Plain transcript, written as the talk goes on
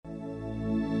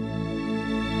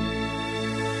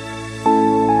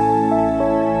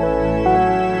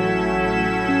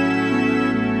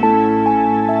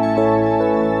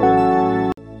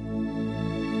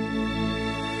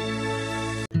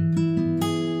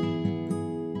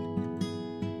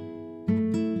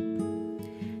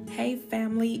Hey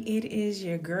family, it is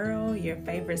your girl, your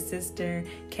favorite sister,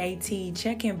 KT,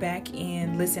 checking back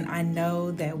in. Listen, I know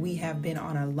that we have been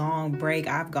on a long break.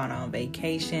 I've gone on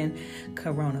vacation.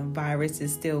 Coronavirus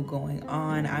is still going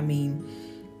on.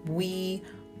 We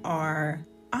are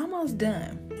almost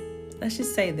done. Let's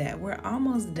just say that we're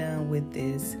almost done with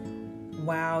this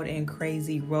wild and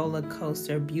crazy roller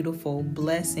coaster, beautiful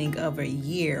blessing of a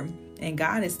year. And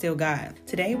God is still God.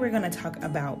 Today, we're going to talk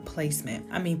about placement.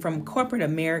 From corporate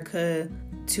America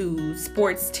to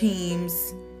sports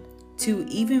teams to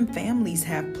even families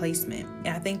have placement. And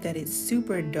I think that it's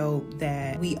super dope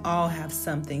that we all have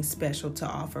something special to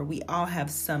offer. We all have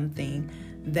something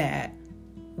that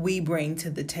we bring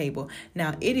to the table.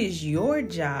 Now, it is your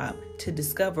job to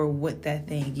discover what that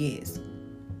thing is.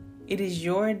 It is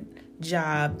your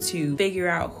job to figure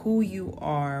out who you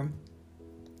are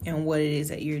and what it is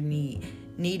that you're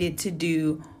needed to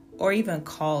do or even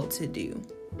called to do.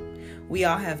 We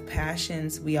all have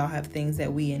passions. We all have things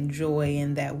that we enjoy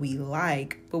and that we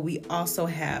like, but we also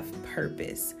have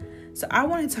purpose. So I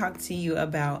want to talk to you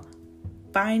about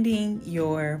finding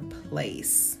your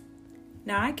place.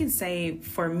 Now, I can say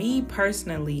for me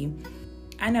personally,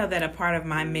 I know that a part of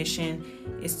my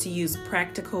mission is to use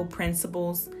practical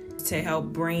principles to help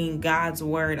bring God's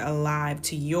word alive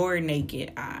to your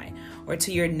naked eye, or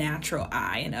to your natural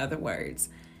eye, in other words.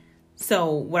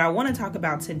 So what I want to talk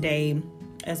about today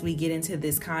as we get into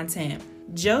this content,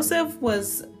 Joseph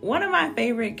was one of my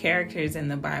favorite characters in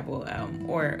the Bible,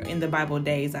 or in the Bible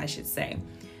days, I should say.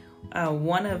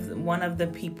 One of the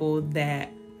people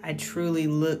that I truly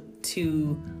look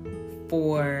to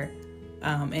for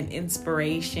an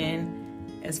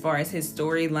inspiration as far as his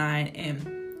storyline.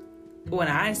 And when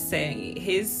I say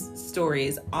his story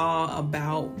is all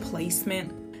about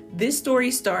placement, this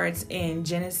story starts in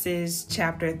Genesis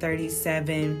chapter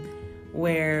 37,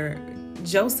 where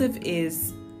Joseph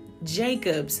is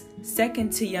Jacob's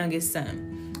second to youngest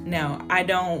son. Now, I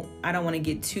don't want to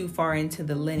get too far into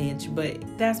the lineage,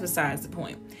 but that's besides the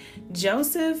point.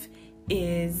 Joseph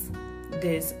is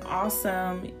this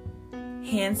awesome,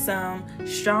 handsome,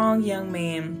 strong young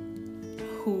man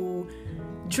who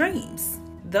dreams.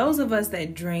 Those of us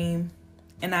that dream,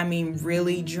 and I mean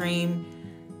really dream,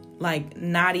 like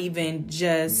not even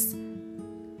just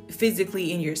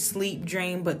physically in your sleep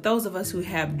dream, but those of us who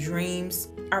have dreams,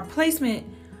 our placement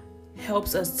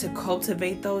helps us to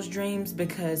cultivate those dreams,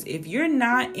 because if you're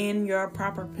not in your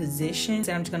proper position, and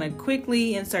I'm just going to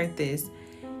quickly insert this,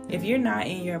 if you're not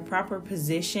in your proper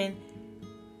position,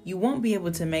 you won't be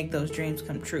able to make those dreams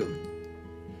come true.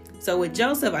 So with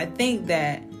Joseph, I think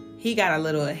that he got a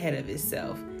little ahead of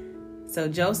himself. So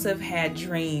Joseph had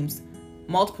dreams,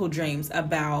 multiple dreams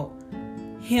about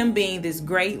him being this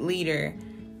great leader,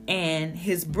 and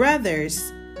his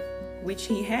brothers, which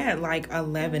he had like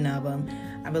 11 of them.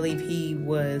 I believe he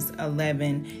was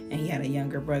 11 and he had a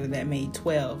younger brother that made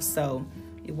 12. So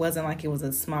it wasn't like it was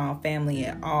a small family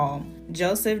at all.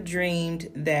 Joseph dreamed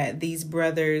that these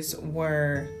brothers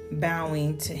were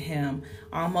bowing to him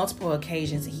on multiple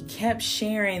occasions. He kept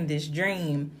sharing this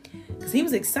dream because he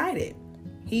was excited.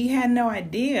 He had no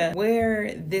idea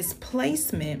where this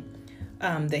placement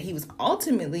that he was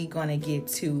ultimately going to get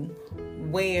to,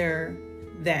 where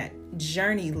that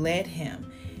journey led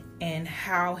him, and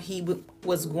how he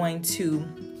was going to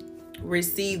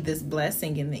receive this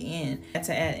blessing in the end.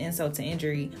 To add insult to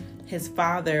injury, his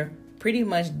father pretty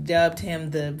much dubbed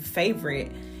him the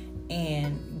favorite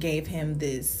and gave him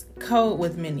this coat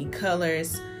with many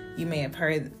colors. You may have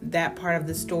heard that part of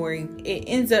the story. It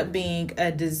ends up being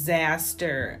a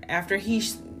disaster after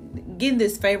he's getting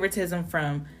this favoritism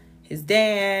from his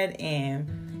dad,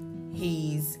 and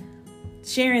he's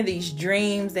sharing these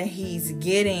dreams that he's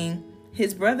getting.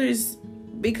 His brothers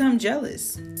become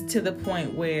jealous to the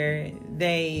point where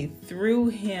they threw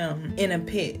him in a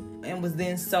pit and was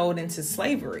then sold into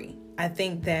slavery. I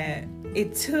think that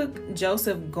it took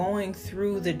Joseph going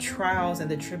through the trials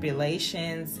and the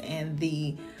tribulations and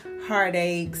the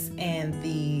heartaches and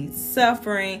the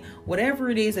suffering, whatever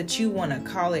it is that you want to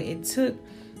call it. It took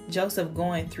Joseph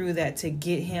going through that to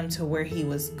get him to where he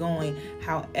was going.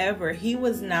 However, he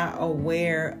was not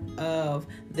aware of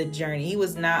the journey. He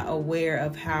was not aware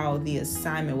of how the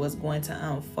assignment was going to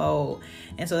unfold.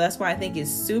 And so that's why I think it's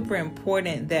super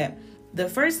important that the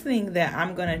first thing that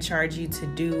I'm going to charge you to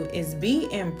do is be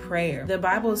in prayer. The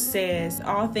Bible says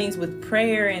all things with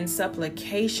prayer and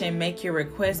supplication, make your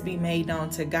requests be made known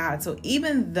to God. So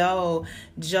even though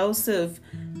Joseph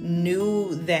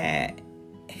knew that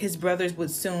his brothers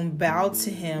would soon bow to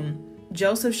him,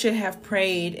 Joseph should have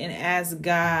prayed and asked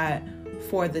God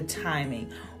for the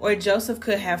timing. Or Joseph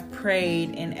could have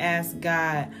prayed and asked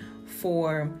God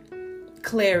for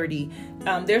clarity.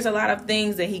 There's a lot of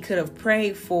things that he could have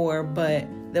prayed for, but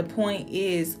the point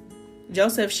is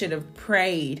Joseph should have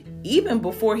prayed even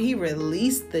before he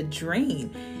released the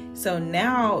dream. So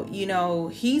now,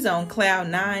 he's on cloud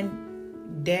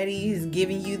 9. Daddy is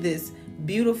giving you this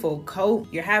beautiful coat.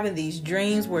 You're having these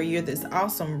dreams where you're this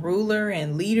awesome ruler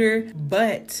and leader,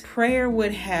 but prayer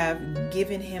would have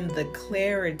given him the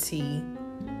clarity,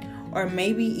 or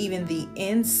maybe even the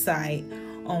insight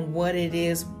on what it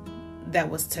is that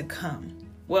was to come.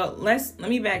 Well, let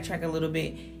me backtrack a little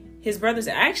bit. His brothers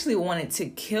actually wanted to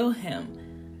kill him.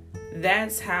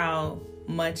 That's how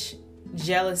much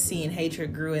jealousy and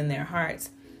hatred grew in their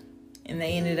hearts. And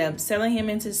they ended up selling him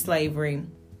into slavery.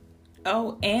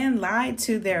 Oh, and lied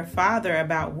to their father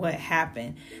about what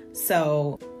happened.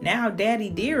 So now Daddy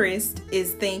Dearest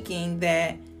is thinking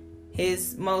that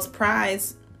his most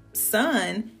prized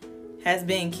son has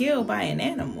been killed by an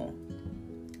animal.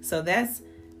 So that's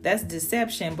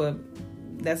deception, but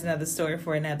that's another story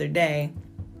for another day.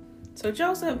 So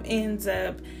Joseph ends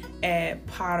up at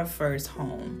Potiphar's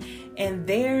home, and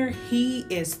there he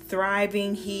is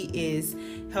thriving. He is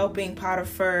helping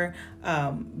Potiphar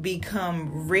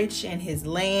become rich in his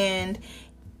land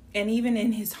and even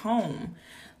in his home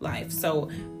life. So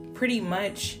pretty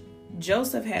much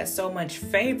Joseph had so much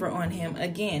favor on him.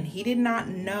 Again, he did not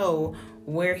know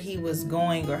where he was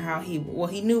going or how he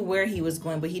knew where he was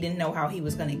going, but he didn't know how he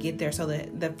was going to get there. So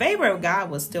the favor of God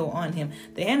was still on him.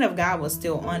 The hand of God was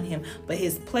still on him, but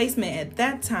his placement at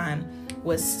that time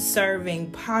was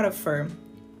serving Potiphar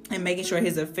and making sure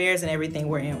his affairs and everything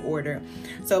were in order.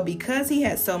 So because he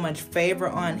had so much favor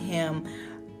on him,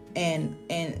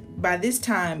 and by this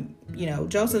time,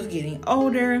 Joseph's getting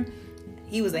older.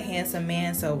 He was a handsome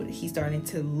man, so he's starting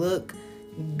to look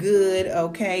good.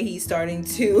 Okay, he's starting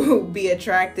to be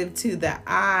attractive to the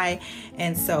eye,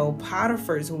 and so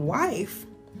Potiphar's wife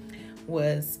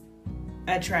was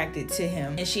attracted to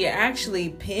him, and she actually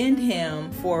pinned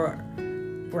him for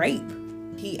rape.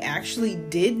 He actually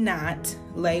did not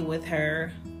lay with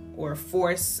her or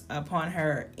force upon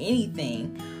her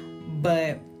anything,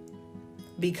 but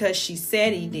because she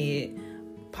said he did,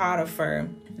 Potiphar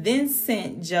then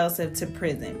sent Joseph to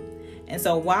prison. And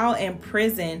so while in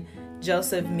prison,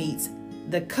 Joseph meets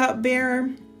the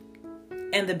cupbearer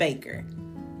and the baker.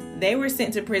 They were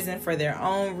sent to prison for their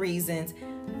own reasons.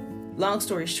 Long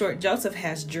story short, Joseph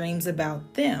has dreams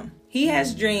about them. He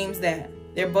has dreams that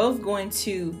they're both going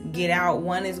to get out.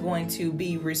 One is going to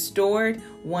be restored.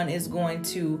 One is going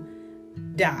to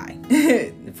die,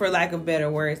 for lack of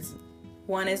better words.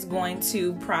 One is going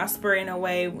to prosper in a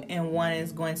way, and one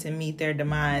is going to meet their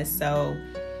demise. So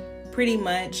pretty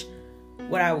much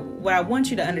what I want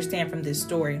you to understand from this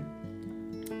story,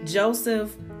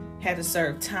 Joseph had to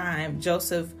serve time.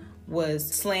 Joseph was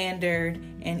slandered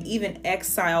and even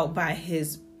exiled by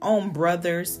his own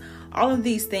brothers. All of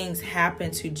these things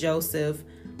happened to Joseph,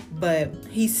 but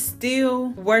he still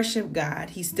worshiped God.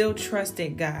 He still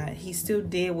trusted God. He still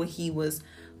did what he was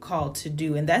called to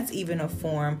do. And that's even a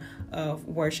form of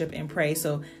worship and praise.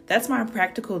 So that's my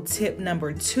practical tip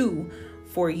number 2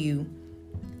 for you,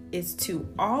 is to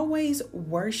always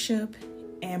worship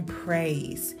and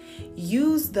praise.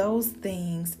 Use those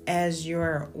things as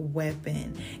your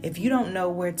weapon. If you don't know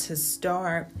where to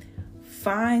start,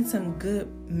 find some good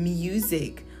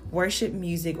music, worship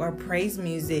music or praise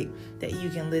music that you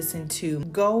can listen to.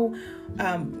 Go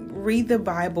read the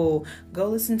Bible, go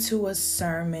listen to a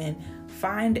sermon,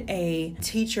 find a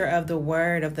teacher of the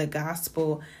word, of the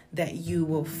gospel that you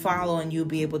will follow and you'll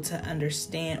be able to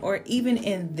understand. Or even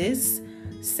in this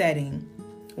setting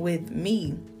with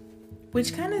me,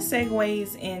 which kind of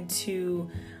segues into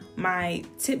my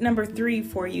tip number 3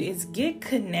 for you, is get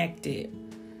connected.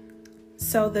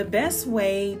 So the best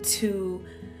way to,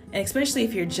 and especially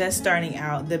if you're just starting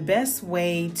out, the best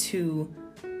way to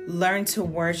learn to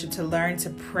worship, to learn to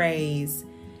praise,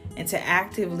 and to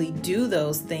actively do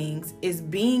those things is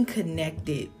being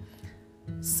connected.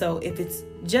 So if it's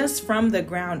just from the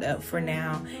ground up for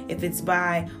now, if it's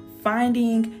by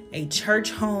finding a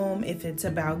church home, if it's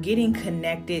about getting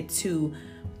connected to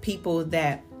people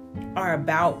that are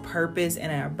about purpose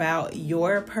and are about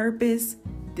your purpose,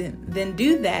 then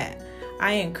do that.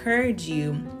 I encourage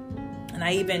you, and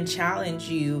I even challenge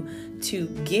you to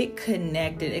get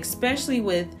connected, especially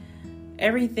with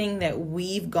everything that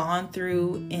we've gone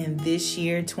through in this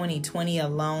year, 2020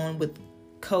 alone, with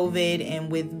COVID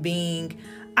and with being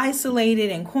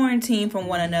isolated and quarantined from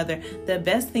one another, the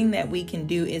best thing that we can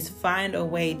do is find a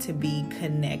way to be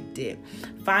connected.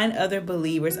 Find other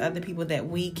believers, other people that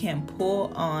we can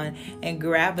pull on and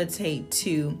gravitate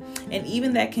to, and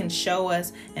even that can show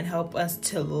us and help us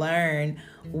to learn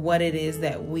what it is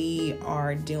that we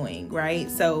are doing,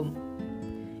 right? So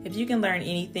if you can learn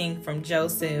anything from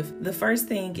Joseph, the first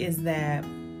thing is that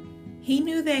he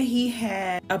knew that he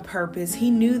had a purpose.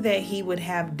 He knew that he would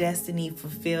have destiny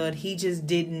fulfilled. He just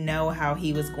didn't know how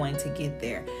he was going to get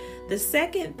there. The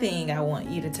second thing I want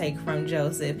you to take from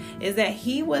Joseph is that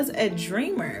he was a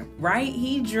dreamer, right?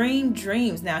 He dreamed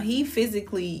dreams. Now, he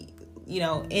physically,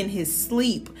 in his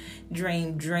sleep,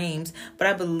 dreamed dreams. But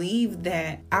I believe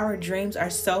that our dreams are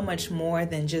so much more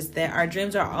than just that. Our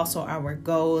dreams are also our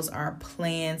goals, our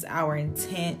plans, our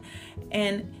intent,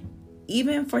 and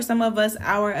even for some of us,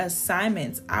 our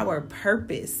assignments, our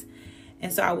purpose.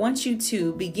 And so I want you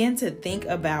to begin to think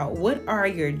about, what are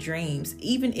your dreams?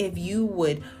 Even if you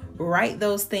would write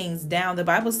those things down. The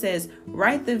Bible says,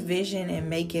 write the vision and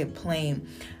make it plain.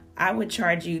 I would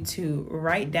charge you to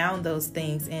write down those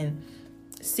things and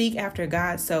seek after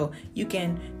God so you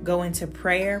can go into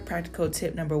prayer. Practical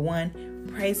tip number 1.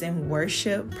 Praise and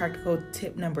worship, practical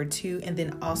tip number 2, and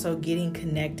then also getting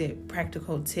connected,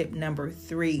 practical tip number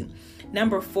 3.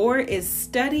 Number 4 is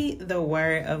study the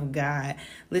word of God.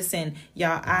 Listen,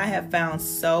 y'all, I have found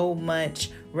so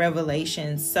much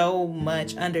revelation, so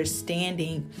much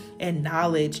understanding and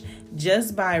knowledge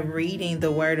just by reading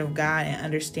the word of God and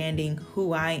understanding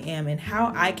who I am and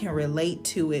how I can relate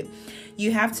to it.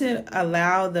 You have to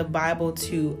allow the Bible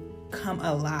to come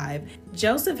alive.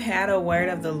 Joseph had a word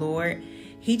of the Lord.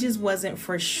 He just wasn't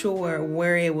for sure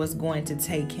where it was going to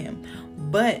take him.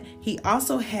 But he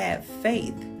also had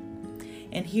faith.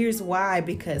 And here's why: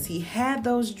 because he had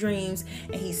those dreams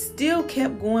and he still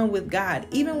kept going with God.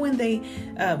 Even when they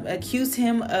accused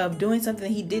him of doing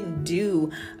something he didn't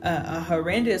do, a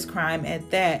horrendous crime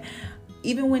at that.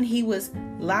 Even when he was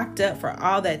locked up for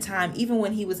all that time, even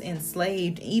when he was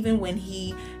enslaved, even when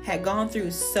he had gone through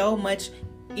so much,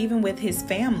 even with his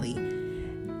family.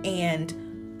 And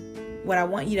what I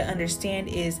want you to understand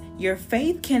is your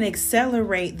faith can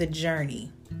accelerate the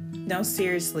journey. No,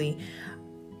 seriously.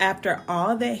 After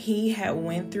all that he had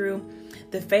went through,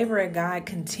 the favor of God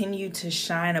continued to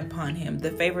shine upon him.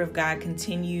 The favor of God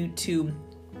continued to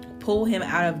pull him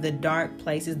out of the dark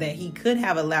places that he could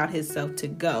have allowed himself to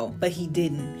go, but he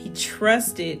didn't. He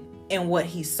trusted in what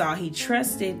he saw. He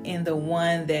trusted in the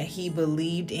one that he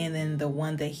believed in and the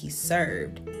one that he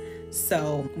served.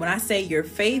 So when I say your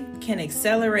faith can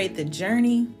accelerate the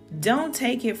journey, don't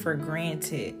take it for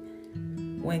granted.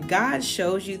 When God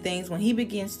shows you things, when he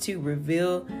begins to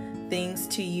reveal things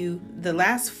to you, the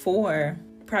last 4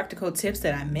 practical tips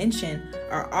that I mentioned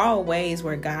are all ways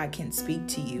where God can speak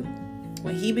to you.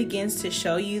 When he begins to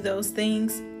show you those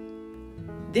things,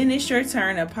 then it's your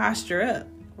turn to posture up.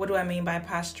 What do I mean by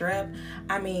posture up?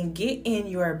 I mean, get in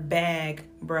your bag,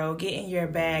 bro. Get in your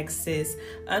bag, sis.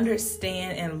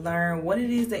 Understand and learn what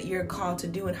it is that you're called to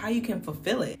do and how you can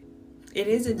fulfill it. It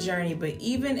is a journey, but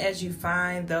even as you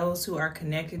find those who are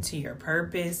connected to your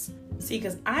purpose, see,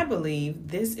 because I believe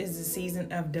this is a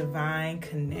season of divine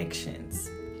connections.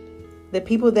 The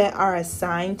people that are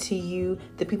assigned to you,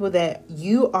 the people that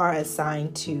you are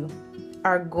assigned to,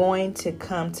 are going to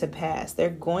come to pass. They're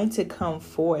going to come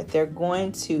forth. They're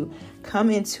going to come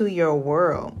into your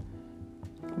world.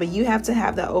 But you have to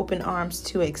have the open arms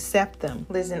to accept them.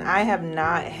 Listen, I have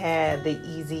not had the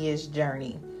easiest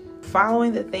journey.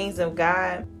 Following the things of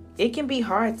God, it can be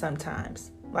hard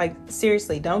sometimes. Like,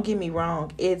 seriously, don't get me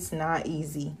wrong. It's not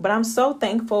easy. But I'm so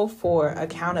thankful for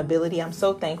accountability. I'm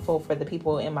so thankful for the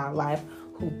people in my life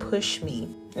who push me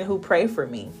and who pray for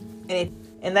me.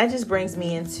 And that just brings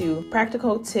me into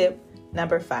practical tip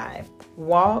number 5.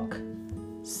 Walk,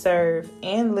 serve,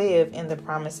 and live in the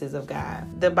promises of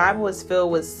God. The Bible is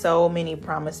filled with so many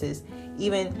promises.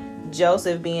 Even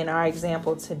Joseph being our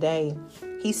example today,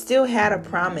 he still had a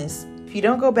promise. If you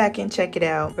don't go back and check it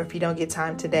out, or if you don't get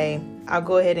time today, I'll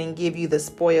go ahead and give you the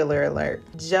spoiler alert.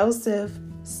 Joseph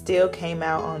still came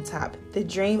out on top. The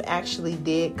dream actually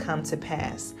did come to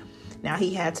pass. Now,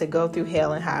 he had to go through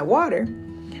hell and high water,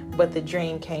 but the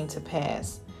dream came to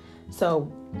pass.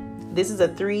 So this is a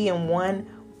 3-in-1,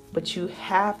 but you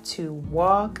have to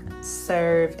walk,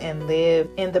 serve, and live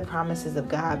in the promises of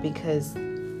God, because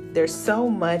there's so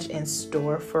much in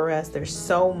store for us. There's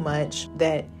so much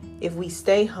that if we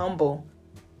stay humble,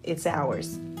 it's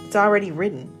ours. It's already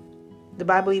written. The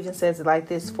Bible even says it like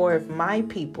this: for if my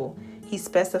people, he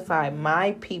specified,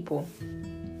 my people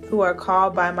who are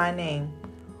called by my name,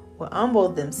 will humble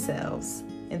themselves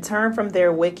and turn from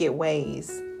their wicked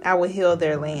ways, I will heal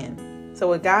their land. So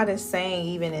what God is saying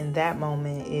even in that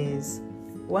moment is,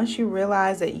 once you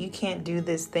realize that you can't do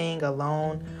this thing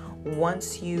alone,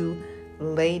 once you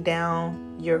lay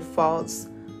down your faults,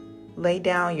 lay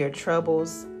down your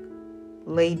troubles,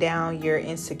 lay down your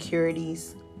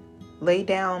insecurities, lay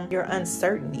down your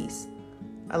uncertainties.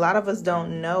 A lot of us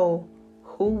don't know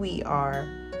who we are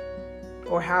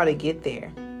or how to get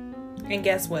there. And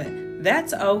guess what?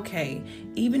 That's okay.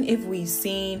 Even if we've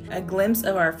seen a glimpse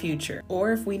of our future,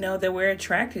 or if we know that we're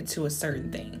attracted to a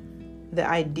certain thing. The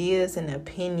ideas and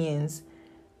opinions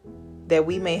that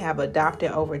we may have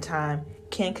adopted over time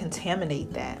can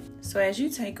contaminate that. So as you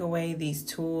take away these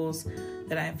tools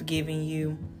that I've given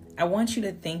you, I want you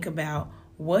to think about,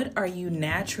 what are you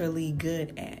naturally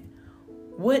good at?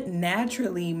 What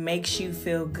naturally makes you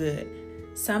feel good?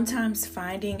 Sometimes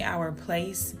finding our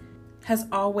place has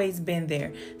always been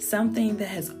there, something that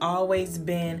has always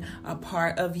been a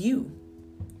part of you.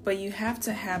 But you have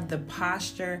to have the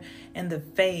posture and the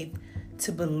faith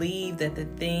to believe that the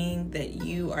thing that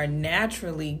you are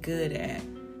naturally good at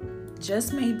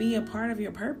just may be a part of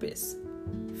your purpose.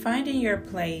 Finding your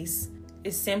place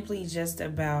is simply just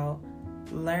about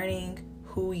learning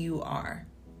who you are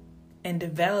and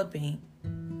developing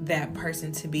that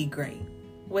person to be great.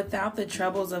 Without the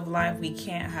troubles of life, we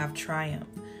can't have triumph.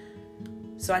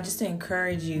 So I just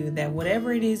encourage you that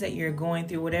whatever it is that you're going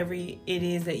through, whatever it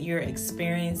is that you're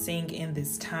experiencing in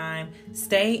this time,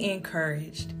 stay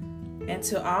encouraged. And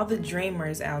to all the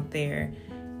dreamers out there,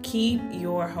 keep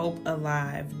your hope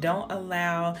alive. Don't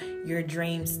allow your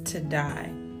dreams to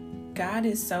die. God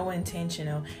is so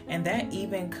intentional, and that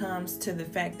even comes to the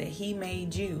fact that He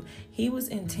made you. He was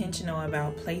intentional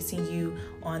about placing you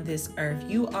on this earth.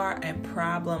 You are a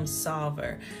problem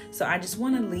solver. So I just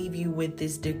want to leave you with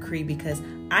this decree, because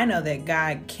I know that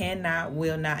God cannot,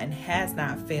 will not, and has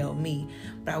not failed me.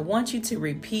 But I want you to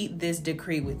repeat this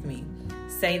decree with me.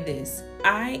 Say this: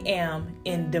 I am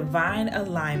in divine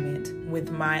alignment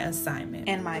with my assignment,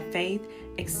 and my faith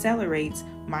accelerates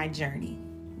my journey.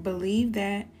 Believe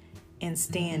that and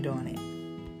stand on it.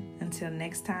 Until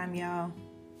next time, y'all,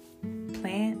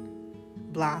 plant,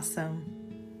 blossom,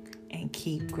 and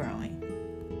keep growing.